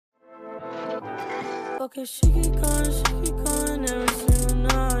Okay, she keep calling every single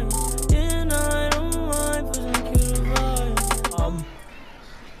night. Yeah, no, I don't mind pushing cute vibe.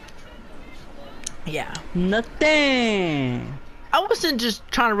 Yeah, nothing. I wasn't just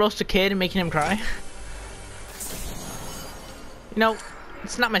trying to roast a kid and making him cry. You know,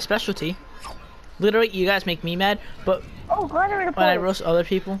 it's not my specialty. Literally, you guys make me mad, but when I roast other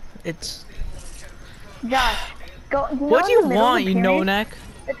people, it's... Josh, go. What do you want, you no-neck?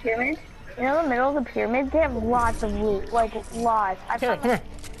 The pyramid. You know, in the middle of the pyramid, they have lots of loot, like lots. Here, come here.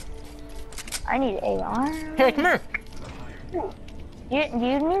 I need AR. Here, come here. Do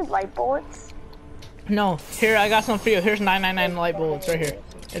you need light bullets? No, here, I got some for you. Here's 999 light bullets right here.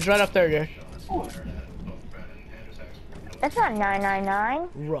 It's right up there, dude. That's not 999.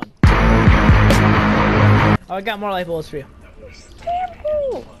 Run. Oh, I got more light bullets for you.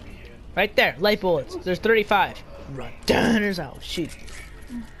 Scam. Right there, light bullets. There's 35. Run. There's out. Shoot.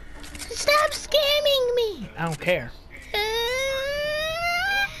 Stop scamming me! I don't care.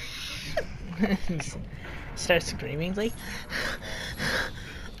 Start screaming like...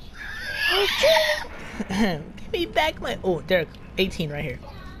 Give me back my... Oh, Derek, 18 right here.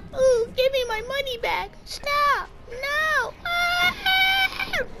 Oh, give me my money back. Stop. No.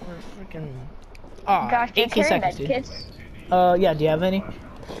 Freaking... Oh, Gosh, 18 seconds, dude. Kids? Yeah, do you have any?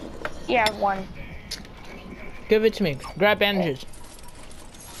 Yeah, I have one. Give it to me. Grab bandages.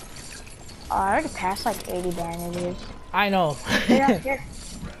 Oh, I already passed like 80 bandages. I know. Here. Here,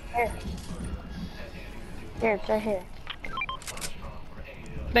 it's right here.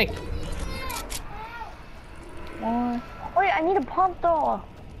 Thanks. Wait, I need a pump though.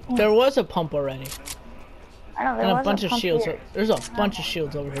 There was a pump already. I know, there and was a bunch of shields. here. There's a bunch of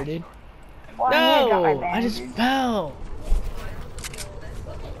shields over here, dude. Well, No! I just fell.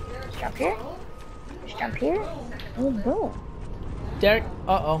 Just jump here. Just jump here. Oh, boom. Derek,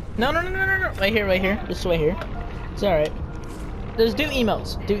 uh-oh. No. Right here. This way here. It's alright. Just do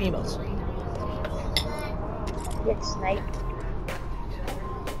emails. Do emails. Get sniped.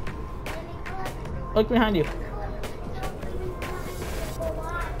 Look behind you.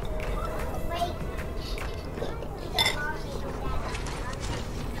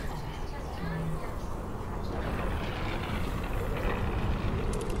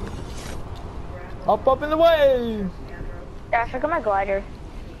 Up in the way! Dash, look at my glider.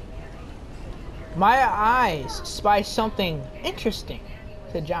 My eyes spy something interesting,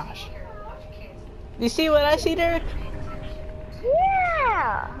 said Josh. You see what I see, Derek?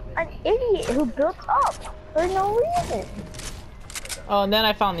 Yeah! An idiot who built up for no reason. Oh, and then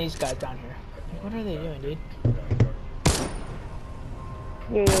I found these guys down here. What are they doing, dude?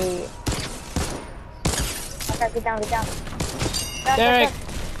 Yeah. Okay, get down. Derek!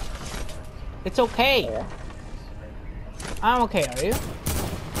 It's okay. Yeah. I'm okay, are you?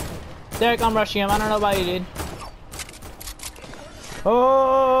 Derek, I'm rushing him. I don't know about you, dude.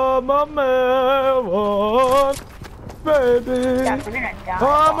 Oh, my man, baby.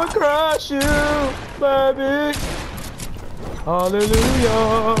 I'ma crush you, baby.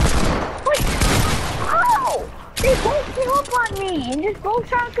 Hallelujah. Wait! Ow! They both came up on me and just both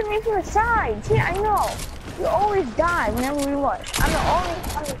trying to come in from the side. See, I know. You always die whenever we rush. I'm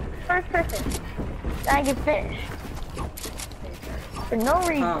the first person that I get finished. For no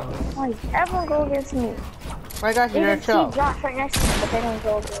reason. Like, everyone go against me. I got you, Derek, chill. Josh right next to me, but they don't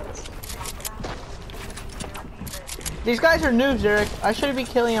go against. These guys are noobs, Derek. I should be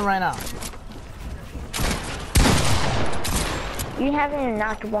killing them right now. You haven't even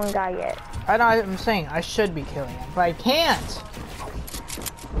knocked one guy yet. I know, I'm saying I should be killing him, but I can't.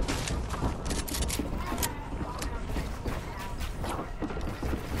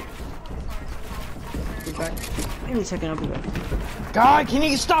 Give me a second, I'll be back. God, can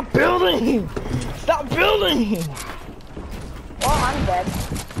you stop building? Stop building! Well, I'm dead.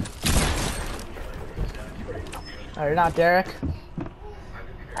 Oh, you're not, Derek.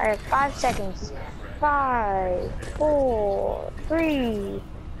 I have 5 seconds. 5, 4, 3,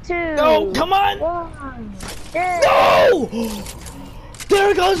 2. No, come on! 1. Dead. No!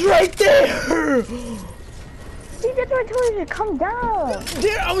 Derek, I was right there! See, that's why I told you to come down.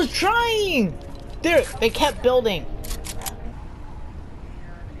 Derek, I was trying! Derek, they kept building.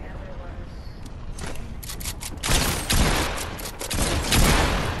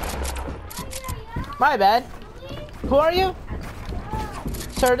 My bad. Who are you?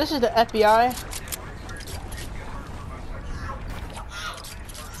 Sir, this is the FBI.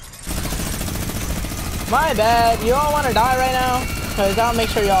 My bad. You all want to die right now? Because I'll make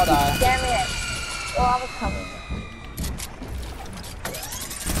sure y'all die. Damn it. Well, I was coming.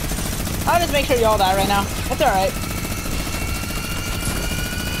 I'll just make sure y'all die right now. That's alright.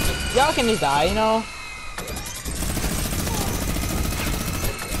 Y'all can just die, you know?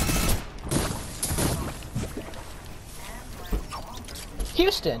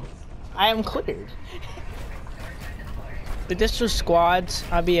 Houston. I am cleared. If this was squads,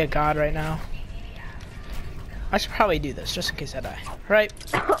 I'd be a god right now. I should probably do this just in case I die. Right?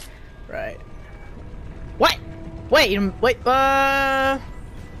 Right. What? Wait, wait,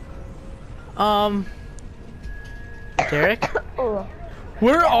 Derek?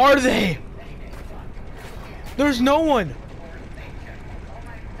 Where are they? There's no one.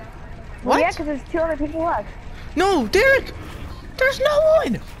 Well, What? yeah, because there's 2 other people left. No, Derek! There's no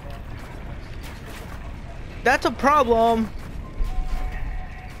one! That's a problem.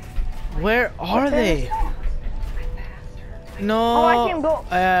 Where are they? No. Oh, I see him go.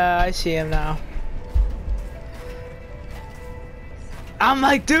 I see him now. I'm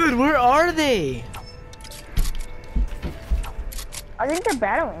like, dude, where are they? I think they're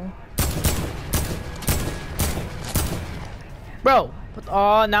battling. Bro,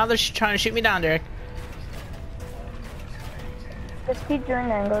 oh, now they're trying to shoot me down, Derek. Just keep doing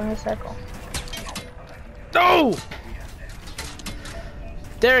that and go in the circle. No!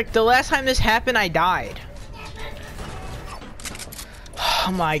 Derek, the last time this happened, I died.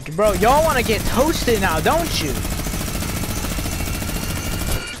 Oh my, bro, y'all want to get toasted now, don't you?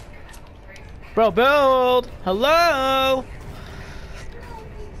 Bro, build! Hello?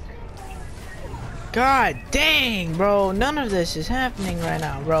 God dang, bro, none of this is happening right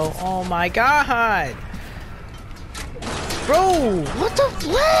now, bro. Oh my god. Bro, what the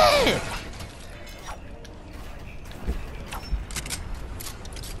flip?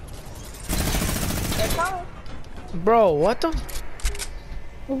 They're coming. Bro, what the?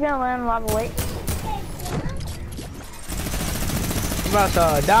 He's gonna land lava weight. I'm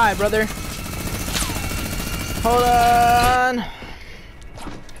about to die, brother. Hold on.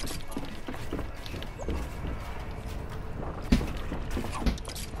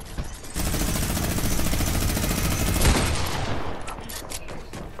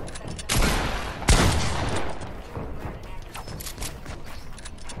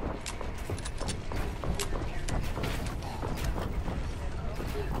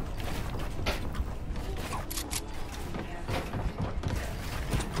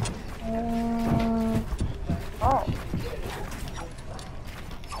 Oh.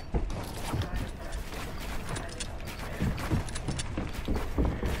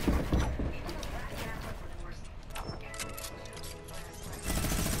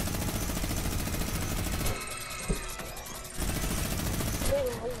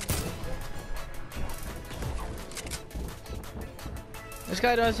 This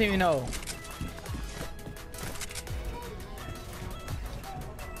guy doesn't even know.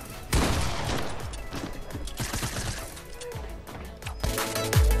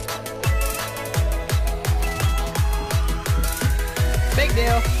 Big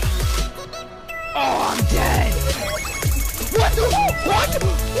deal. Oh, I'm dead. What the? What?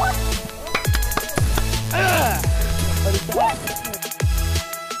 What? Ugh. What?